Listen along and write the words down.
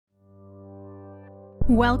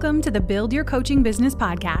Welcome to the Build Your Coaching Business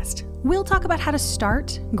podcast. We'll talk about how to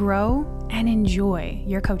start, grow, and enjoy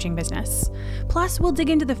your coaching business. Plus, we'll dig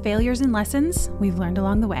into the failures and lessons we've learned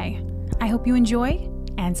along the way. I hope you enjoy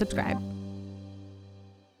and subscribe.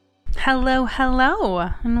 Hello,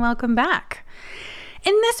 and welcome back.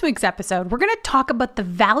 In this week's episode, we're going to talk about the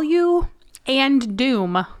value and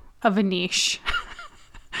doom of a niche.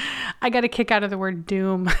 I got a kick out of the word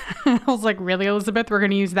doom. I was like, really, Elizabeth? We're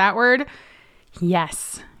going to use that word?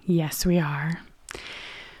 Yes, we are.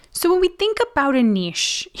 So when we think about a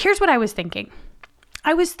niche, here's what I was thinking.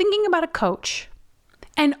 I was thinking about a coach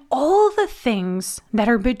and all the things that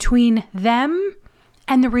are between them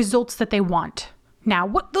and the results that they want. Now,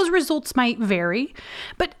 what those results might vary,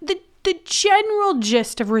 but the general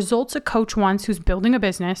gist of results a coach wants who's building a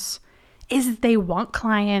business is they want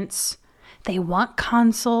clients, they want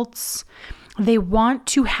consults, they want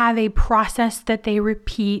to have a process that they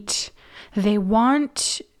repeat. They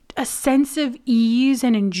want a sense of ease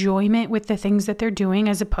and enjoyment with the things that they're doing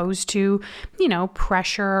as opposed to,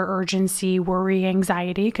 pressure, urgency, worry,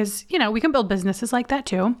 anxiety, because, we can build businesses like that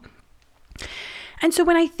too. And so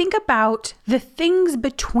when I think about the things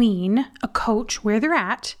between a coach, where they're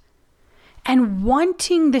at, and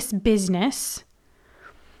wanting this business,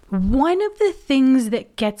 one of the things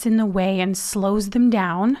that gets in the way and slows them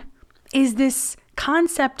down is this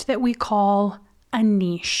concept that we call a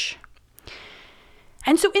niche.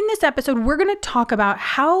 And so in this episode, we're going to talk about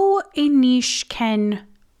how a niche can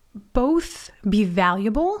both be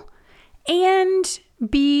valuable and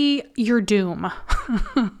be your doom.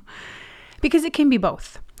 Because it can be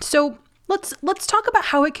both. So let's talk about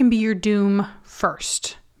how it can be your doom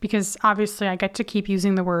first, because obviously I get to keep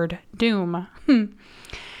using the word doom.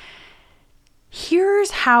 Here's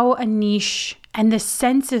how a niche and the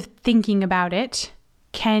sense of thinking about it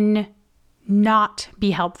can not be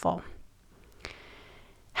helpful.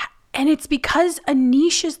 And it's because a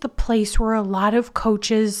niche is the place where a lot of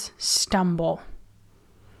coaches stumble.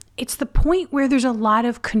 It's the point where there's a lot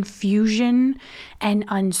of confusion and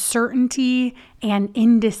uncertainty and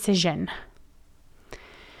indecision.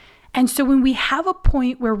 And so when we have a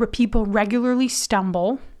point where people regularly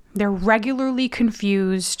stumble, they're regularly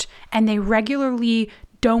confused, and they regularly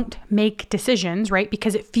don't make decisions, right?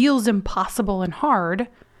 Because it feels impossible and hard,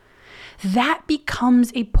 that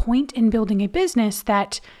becomes a point in building a business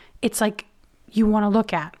that it's like you want to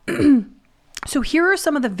look at. So here are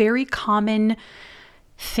some of the very common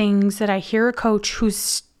things that I hear a coach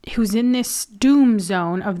who's in this doom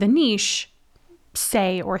zone of the niche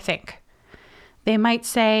say or think. They might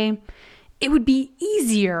say, it would be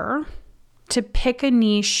easier to pick a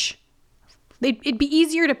niche. It'd be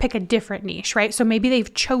easier to pick a different niche, right? So maybe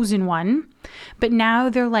they've chosen one, but now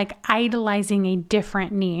they're like idolizing a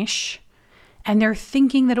different niche. And they're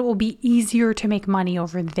thinking that it will be easier to make money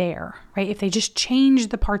over there, right? If they just change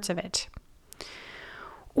the parts of it.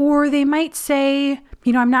 Or they might say,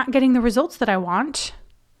 I'm not getting the results that I want.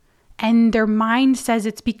 And their mind says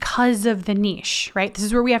it's because of the niche, right? This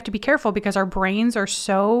is where we have to be careful because our brains are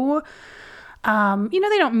so, they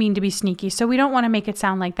don't mean to be sneaky. So we don't want to make it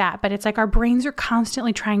sound like that. But it's like our brains are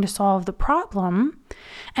constantly trying to solve the problem.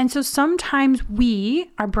 And so sometimes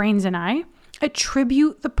our brains and I,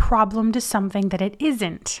 attribute the problem to something that it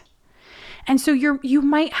isn't. And so you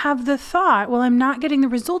might have the thought, well, I'm not getting the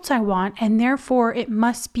results I want, and therefore it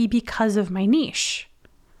must be because of my niche.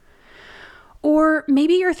 Or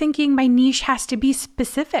maybe you're thinking my niche has to be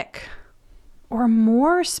specific or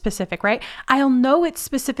more specific, right? I'll know it's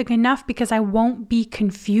specific enough because I won't be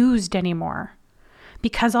confused anymore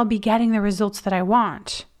because I'll be getting the results that I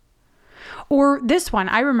want. Or this one,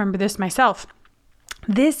 I remember this myself.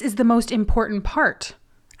 This is the most important part.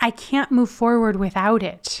 I can't move forward without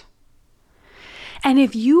it. And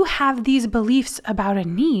if you have these beliefs about a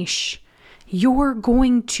niche, you're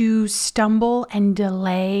going to stumble and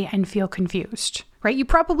delay and feel confused, right? You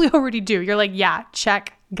probably already do. You're like, yeah,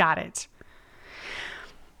 check, got it.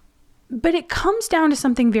 But it comes down to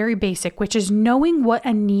something very basic, which is knowing what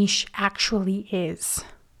a niche actually is.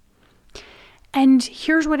 And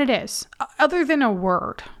here's what it is, other than a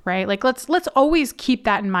word, right? Like let's always keep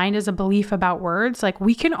that in mind as a belief about words. Like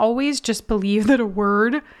we can always just believe that a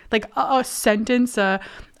word, like a sentence, a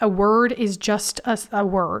word is just a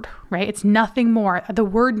word, right? It's nothing more. The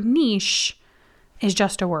word niche is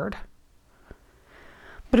just a word.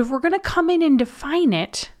 But if we're going to come in and define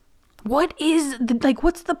it, what's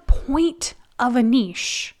the point of a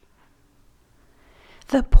niche?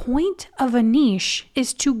 The point of a niche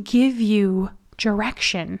is to give you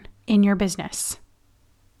direction in your business.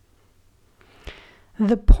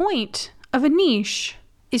 The point of a niche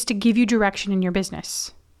is to give you direction in your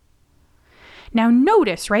business. Now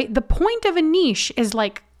notice, right? The point of a niche is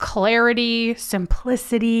like clarity,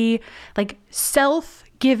 simplicity, like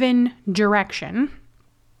self-given direction.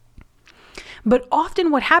 But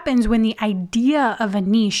often what happens when the idea of a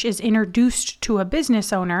niche is introduced to a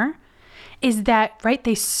business owner is that, right,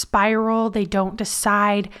 they spiral, they don't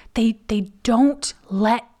decide, they don't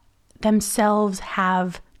let themselves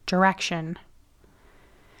have direction.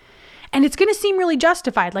 And it's going to seem really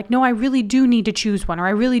justified, like, no, I really do need to choose one, or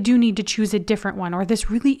I really do need to choose a different one, or this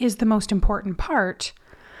really is the most important part.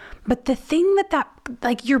 But the thing that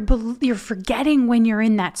like you're forgetting when you're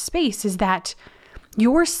in that space is that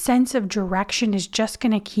your sense of direction is just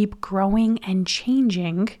going to keep growing and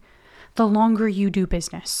changing the longer you do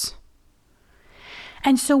business.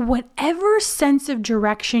 And so whatever sense of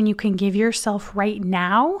direction you can give yourself right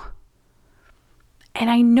now, and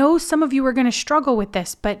I know some of you are going to struggle with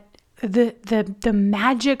this, but the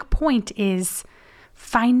magic point is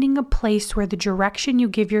finding a place where the direction you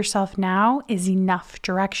give yourself now is enough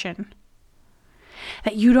direction.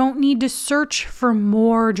 That you don't need to search for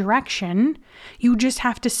more direction. You just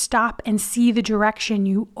have to stop and see the direction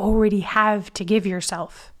you already have to give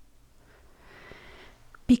yourself.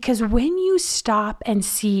 Because when you stop and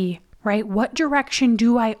see, right, what direction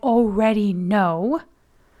do I already know?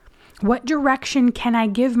 What direction can I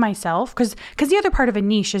give myself? Because the other part of a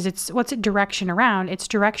niche is what's it direction around? It's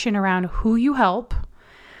direction around who you help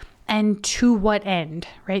and to what end,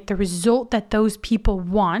 right? The result that those people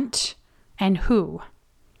want and who.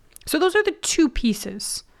 So those are the two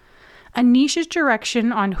pieces. A niche is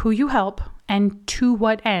direction on who you help and to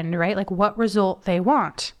what end, right? Like what result they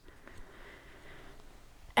want.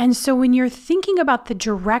 And so when you're thinking about the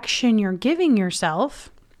direction you're giving yourself,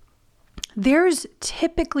 there's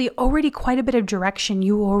typically already quite a bit of direction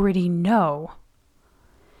you already know.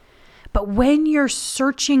 But when you're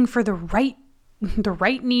searching for the right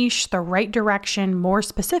niche, the right direction, more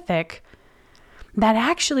specific, that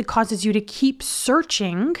actually causes you to keep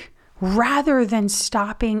searching rather than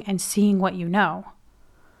stopping and seeing what you know.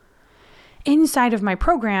 Inside of my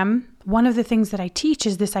program, one of the things that I teach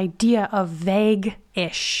is this idea of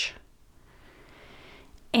vague-ish.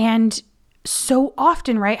 And so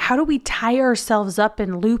often, right, how do we tie ourselves up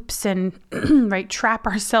in loops and right, trap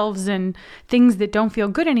ourselves in things that don't feel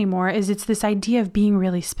good anymore? It's this idea of being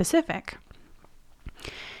really specific.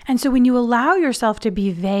 And so when you allow yourself to be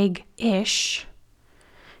vague-ish,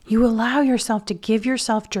 you allow yourself to give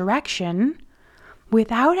yourself direction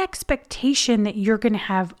without expectation that you're going to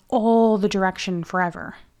have all the direction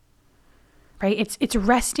forever. Right? It's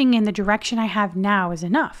resting in the direction I have now is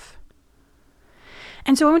enough.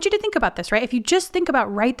 And so I want you to think about this, right? If you just think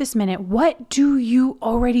about right this minute, what do you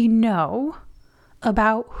already know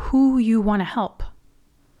about who you want to help?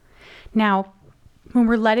 Now, when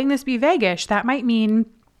we're letting this be vague-ish, that might mean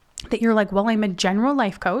that you're like, well, I'm a general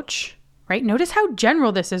life coach, right? Notice how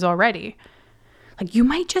general this is already. Like you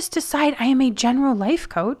might just decide I am a general life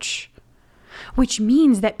coach, which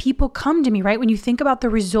means that people come to me, right? When you think about the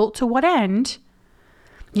result to what end,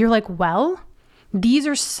 you're like, well, these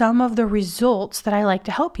are some of the results that I like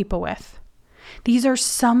to help people with. These are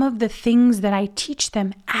some of the things that I teach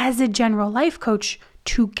them as a general life coach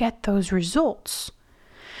to get those results.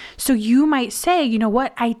 So you might say, you know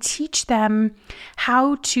what? I teach them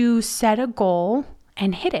how to set a goal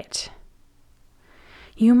and hit it.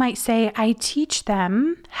 You might say, I teach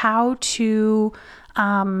them how to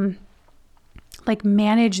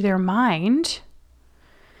manage their mind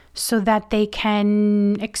so that they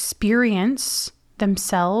can experience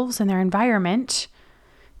themselves and their environment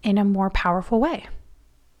in a more powerful way.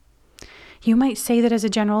 You might say that as a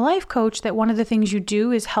general life coach, that one of the things you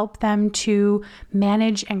do is help them to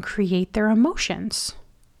manage and create their emotions,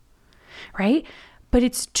 right? But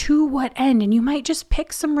it's to what end? And you might just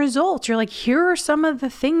pick some results. You're like, here are some of the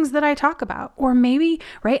things that I talk about. Or maybe,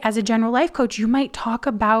 right, as a general life coach, you might talk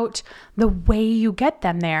about the way you get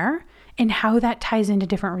them there and how that ties into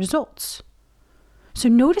different results. So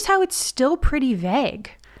notice how it's still pretty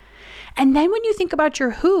vague. And then when you think about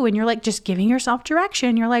your who and you're like just giving yourself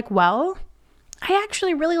direction, you're like, well, I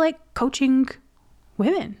actually really like coaching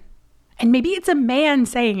women. And maybe it's a man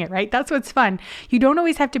saying it, right? That's what's fun. You don't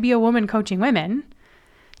always have to be a woman coaching women.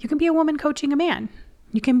 You can be a woman coaching a man.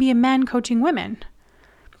 You can be a man coaching women.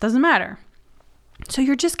 Doesn't matter. So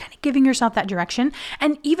you're just kind of giving yourself that direction.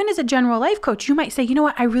 And even as a general life coach, you might say, you know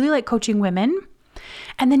what? I really like coaching women.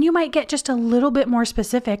 And then you might get just a little bit more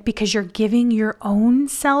specific because you're giving your own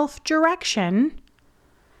self direction.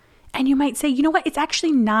 And you might say, you know what? It's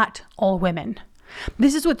actually not all women.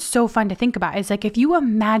 This is what's so fun to think about. It's like if you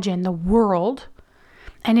imagine the world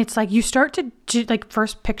and it's like you start to like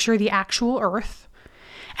first picture the actual earth.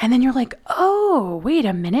 And then you're like, oh, wait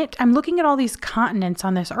a minute. I'm looking at all these continents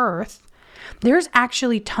on this earth. There's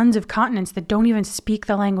actually tons of continents that don't even speak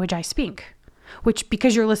the language I speak, which,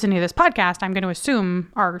 because you're listening to this podcast, I'm going to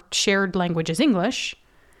assume our shared language is English.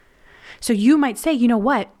 So you might say, you know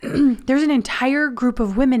what? There's an entire group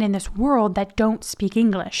of women in this world that don't speak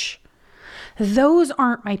English. Those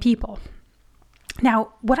aren't my people.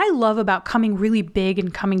 Now, what I love about coming really big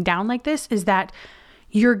and coming down like this is that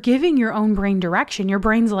you're giving your own brain direction. Your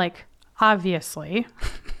brain's like, obviously.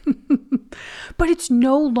 But it's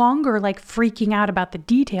no longer like freaking out about the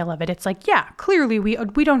detail of it. It's like, yeah, clearly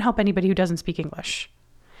we don't help anybody who doesn't speak English.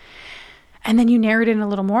 And then you narrow it in a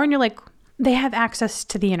little more and you're like, they have access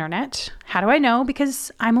to the internet. How do I know?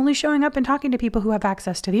 Because I'm only showing up and talking to people who have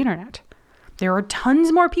access to the internet. There are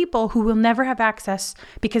tons more people who will never have access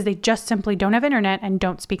because they just simply don't have internet and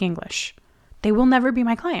don't speak English. They will never be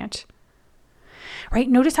my client. Right?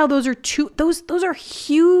 Notice how those are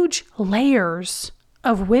huge layers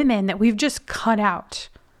of women that we've just cut out.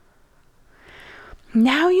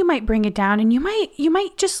 Now you might bring it down and you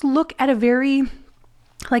might just look at a very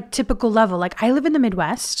like typical level. Like I live in the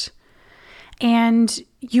Midwest, and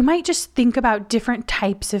you might just think about different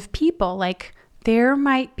types of people. Like there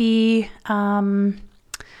might be, I'm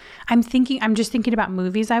just thinking about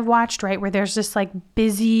movies I've watched, right? Where there's this like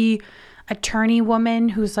busy attorney woman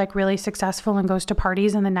who's like really successful and goes to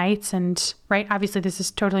parties in the nights and, right? Obviously this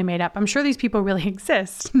is totally made up. I'm sure these people really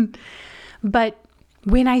exist. But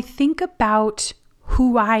when I think about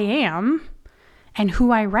who I am and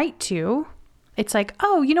who I write to, it's like,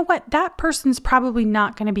 oh, you know what? That person's probably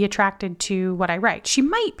not going to be attracted to what I write. She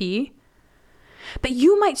might be, but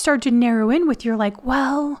you might start to narrow in with your like,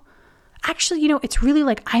 well, actually, it's really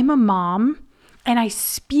like I'm a mom and I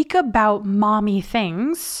speak about mommy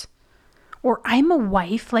things. Or I'm a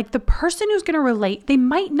wife. Like the person who's going to relate, they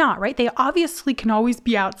might not, right? They obviously can always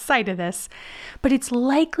be outside of this, but it's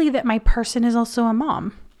likely that my person is also a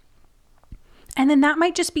mom. And then that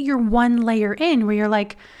might just be your one layer in where you're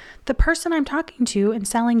like, the person I'm talking to and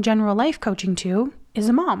selling general life coaching to is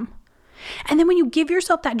a mom. And then when you give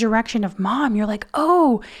yourself that direction of mom, you're like,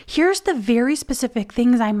 oh, here's the very specific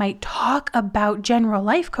things I might talk about general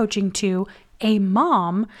life coaching to a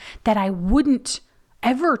mom that I wouldn't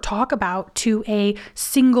ever talk about to a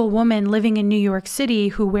single woman living in New York City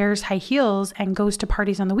who wears high heels and goes to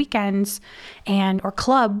parties on the weekends or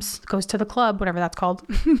clubs, goes to the club, whatever that's called,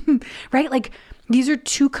 right? Like these are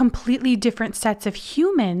two completely different sets of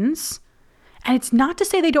humans. And it's not to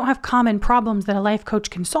say they don't have common problems that a life coach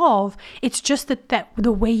can solve. It's just that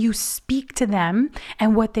the way you speak to them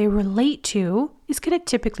and what they relate to is going to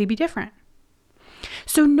typically be different.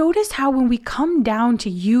 So notice how when we come down to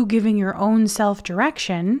you giving your own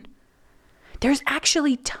self-direction, there's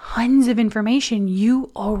actually tons of information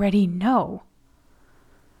you already know.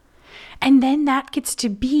 And then that gets to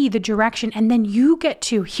be the direction. And then you get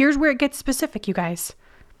to, here's where it gets specific, you guys.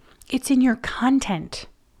 It's in your content.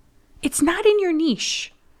 It's not in your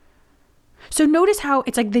niche. So notice how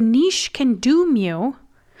it's like the niche can doom you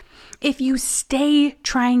if you stay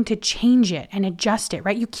trying to change it and adjust it,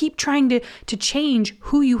 right? You keep trying to change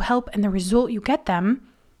who you help and the result you get them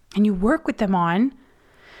and you work with them on.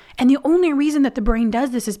 And the only reason that the brain does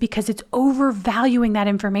this is because it's overvaluing that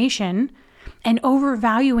information and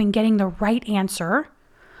overvaluing getting the right answer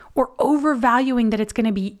or overvaluing that it's going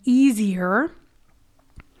to be easier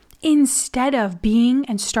instead of being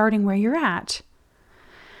and starting where you're at.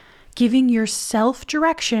 Giving yourself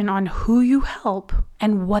direction on who you help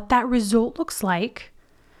and what that result looks like,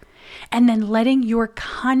 and then letting your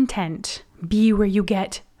content be where you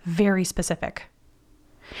get very specific.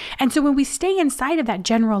 And so when we stay inside of that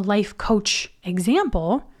general life coach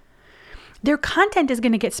example, their content is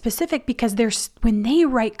going to get specific because when they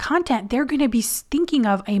write content, they're going to be thinking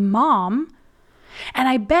of a mom. And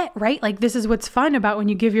I bet, right, like this is what's fun about when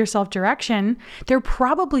you give yourself direction, they're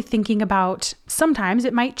probably thinking about, sometimes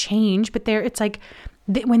it might change, but it's like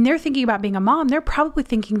when they're thinking about being a mom, they're probably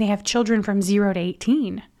thinking they have children from 0 to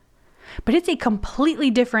 18. But it's a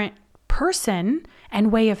completely different person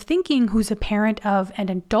and way of thinking who's a parent of an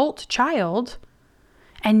adult child.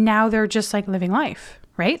 And now they're just like living life,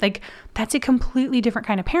 right? Like that's a completely different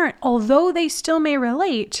kind of parent, although they still may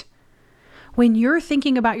relate. When you're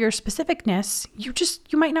thinking about your specificness,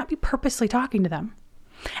 you might not be purposely talking to them.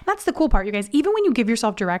 And that's the cool part, you guys. Even when you give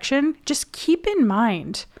yourself direction, just keep in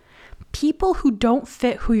mind, people who don't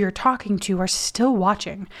fit who you're talking to are still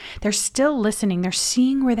watching. They're still listening. They're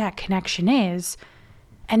seeing where that connection is.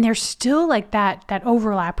 And there's still like that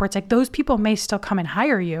overlap where it's like those people may still come and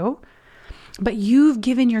hire you, but you've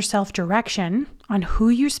given yourself direction on who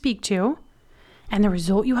you speak to and the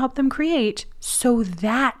result you help them create so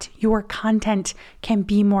that your content can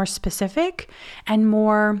be more specific and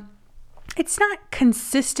more, it's not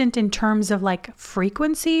consistent in terms of like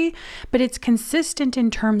frequency, but it's consistent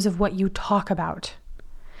in terms of what you talk about.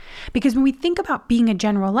 Because when we think about being a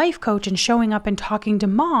general life coach and showing up and talking to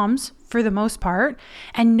moms for the most part,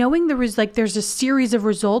 and knowing there's a series of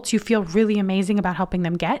results you feel really amazing about helping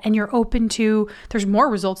them get, and you're open to, there's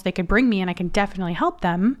more results they could bring me and I can definitely help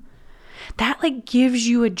them, that like gives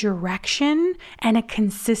you a direction and a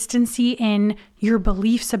consistency in your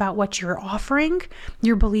beliefs about what you're offering,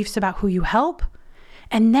 your beliefs about who you help.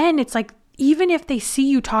 And then it's like, even if they see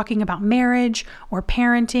you talking about marriage or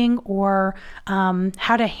parenting or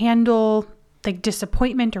how to handle like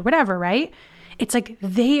disappointment or whatever, right? It's like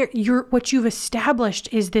what you've established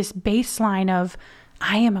is this baseline of,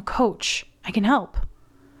 I am a coach, I can help.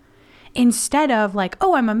 Instead of like,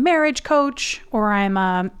 oh, I'm a marriage coach, or I'm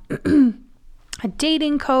a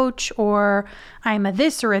dating coach, or I'm a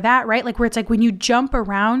this or a that, right? Like where it's like when you jump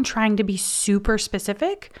around trying to be super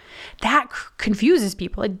specific, that confuses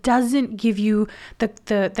people. It doesn't give you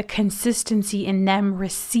the consistency in them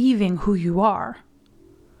receiving who you are.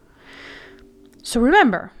 So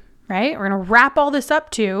remember, right? We're going to wrap all this up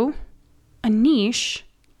to a niche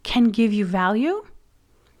can give you value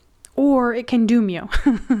or it can doom you.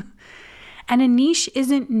 And a niche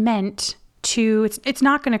isn't meant to, it's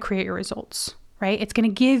not going to create your results, right? It's going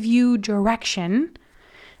to give you direction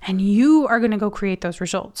and you are going to go create those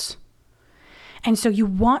results. And so you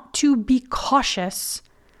want to be cautious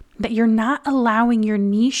that you're not allowing your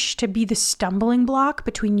niche to be the stumbling block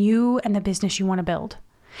between you and the business you want to build.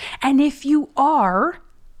 And if you are,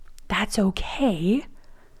 that's okay.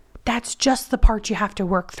 That's just the part you have to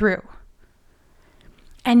work through.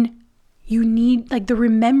 And you need, like, the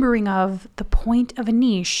remembering of the point of a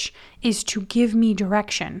niche is to give me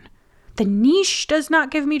direction. The niche does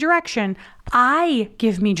not give me direction. I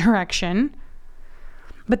give me direction.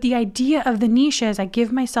 But the idea of the niche is I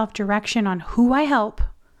give myself direction on who I help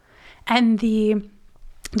and the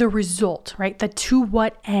result, right? The to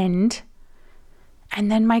what end. And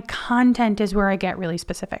then my content is where I get really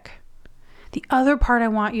specific. The other part I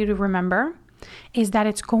want you to remember is that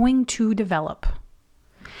it's going to develop.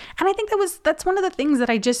 And I think that's one of the things that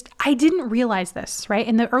I didn't realize this, right?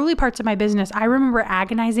 In the early parts of my business, I remember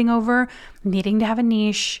agonizing over needing to have a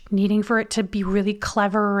niche, needing for it to be really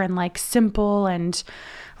clever and like simple and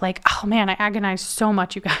like, oh man, I agonized so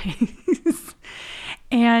much, you guys.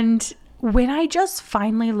 And when I just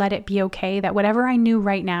finally let it be okay, that whatever I knew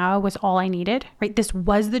right now was all I needed, right? This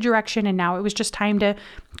was the direction and now it was just time to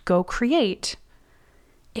go create.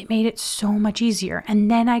 It made it so much easier. And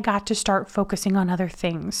then I got to start focusing on other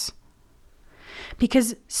things.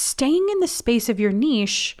 Because staying in the space of your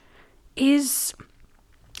niche it's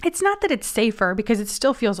not that it's safer because it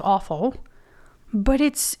still feels awful, but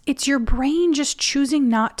it's your brain just choosing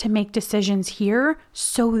not to make decisions here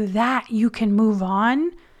so that you can move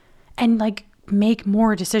on and like make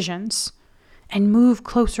more decisions and move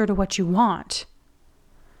closer to what you want.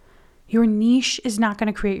 Your niche is not going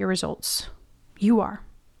to create your results. You are.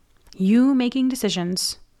 You making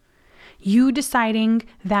decisions, you deciding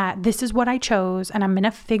that this is what I chose and I'm going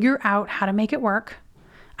to figure out how to make it work.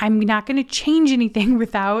 I'm not going to change anything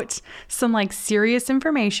without some like serious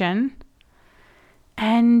information.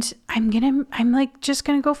 And I'm like just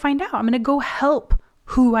going to go find out. I'm going to go help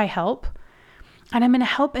who I help. And I'm going to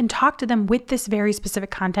help and talk to them with this very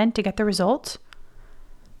specific content to get the result.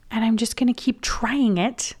 And I'm just going to keep trying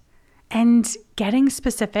it and getting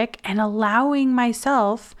specific and allowing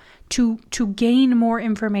myself to gain more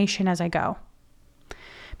information as I go.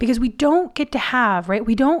 Because we don't get to have, right?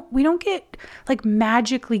 We don't get like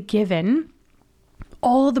magically given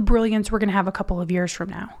all of the brilliance we're going to have a couple of years from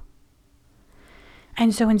now.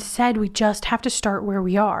 And so instead, we just have to start where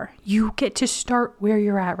we are. You get to start where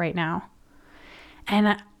you're at right now.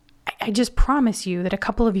 And I just promise you that a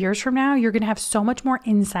couple of years from now, you're going to have so much more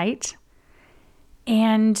insight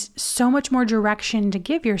and so much more direction to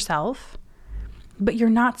give yourself, but you're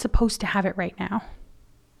not supposed to have it right now.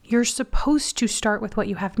 You're supposed to start with what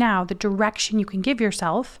you have now, the direction you can give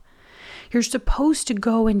yourself. You're supposed to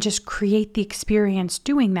go and just create the experience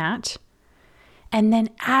doing that. And then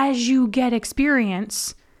as you get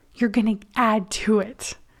experience, you're going to add to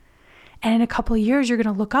it. And in a couple of years, you're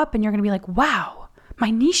going to look up and you're going to be like, wow,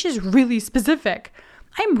 my niche is really specific.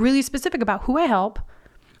 I'm really specific about who I help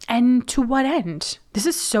and to what end. This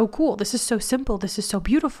is so cool. This is so simple. This is so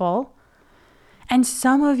beautiful. And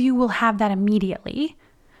some of you will have that immediately.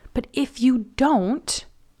 But if you don't,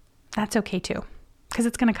 that's okay too, because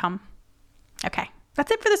it's going to come. Okay,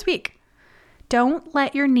 that's it for this week. Don't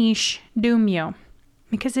let your niche doom you.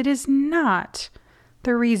 because it is not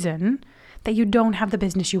the reason that you don't have the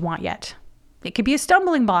business you want yet. It could be a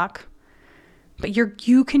stumbling block, but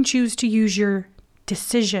you can choose to use your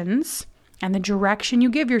decisions and the direction you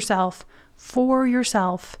give yourself for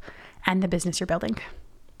yourself and the business you're building.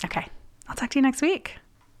 Okay, I'll talk to you next week.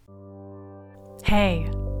 Hey,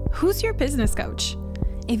 who's your business coach?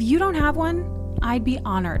 If you don't have one, I'd be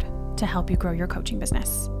honored to help you grow your coaching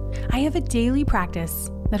business. I have a daily practice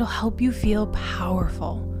that'll help you feel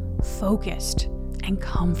powerful, focused, and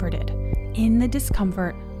comforted in the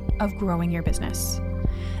discomfort of growing your business.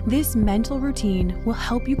 This mental routine will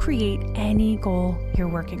help you create any goal you're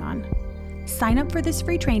working on. Sign up for this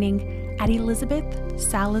free training at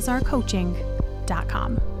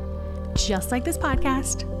ElizabethSalazarCoaching.com. Just like this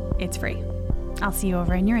podcast, it's free. I'll see you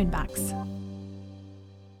over in your inbox.